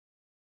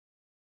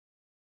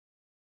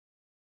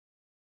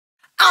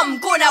I'm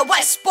gonna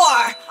whisper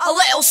a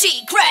little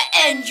secret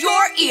in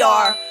your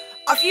ear.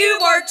 A few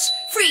words,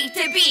 free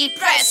to be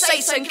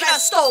precise and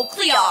crystal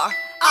clear.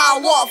 I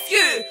love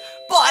you,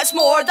 but it's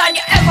more than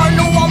you ever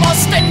know, I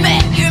must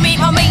admit. You make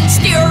my mind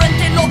steer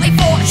into naughty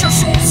thoughts, you're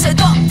so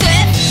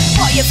seductive.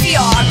 But you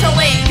fear to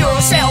let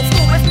yourself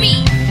go with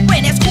me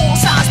when it's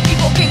close as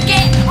people can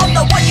get. I'm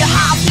the one you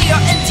have near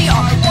and dear,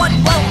 one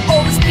will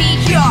always be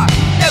here.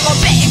 Now I'm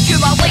betting you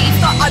my life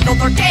that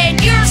another 10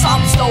 years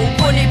I'm still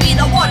gonna be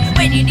the one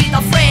when you need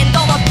a friend,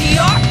 I'll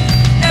appear.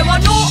 Now I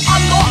know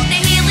I'm not the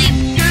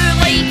Haylee you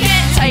like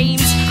at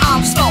times,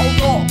 I'm still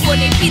not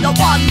gonna be the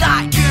one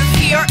that you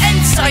fear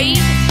inside.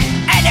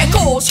 And it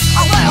goes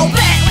a little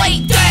bit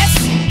like this.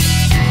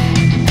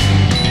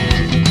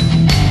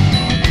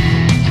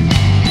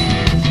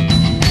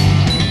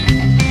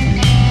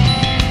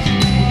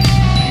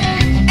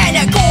 And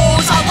it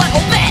goes a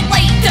little bit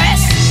like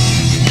this.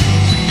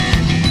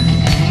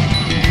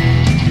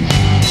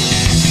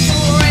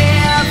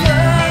 Forever.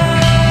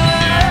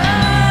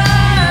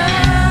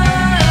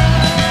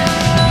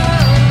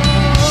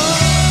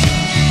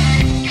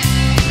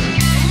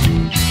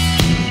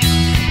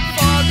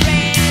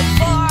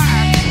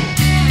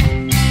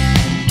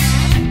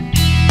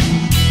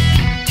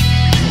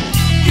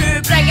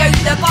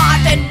 The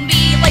bad in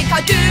me like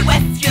I do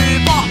with you,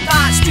 but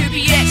that's to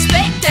be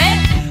expected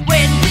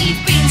when we've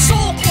been so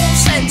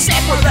close and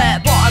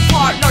separate, but our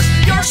partners.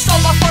 You're still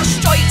my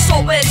first choice,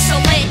 always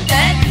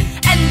selected.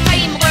 In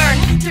time learn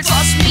to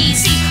trust me,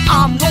 see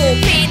I'm no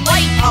pain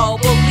like I'll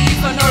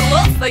believe in our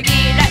love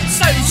again. It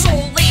sounds so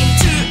lame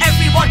to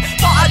everyone,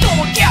 but I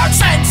don't care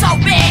since I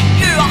met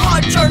you. I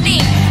had your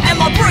name in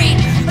my brain,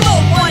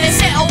 don't wanna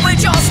settle with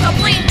just a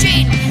plain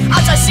Jane.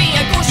 As I say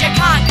again,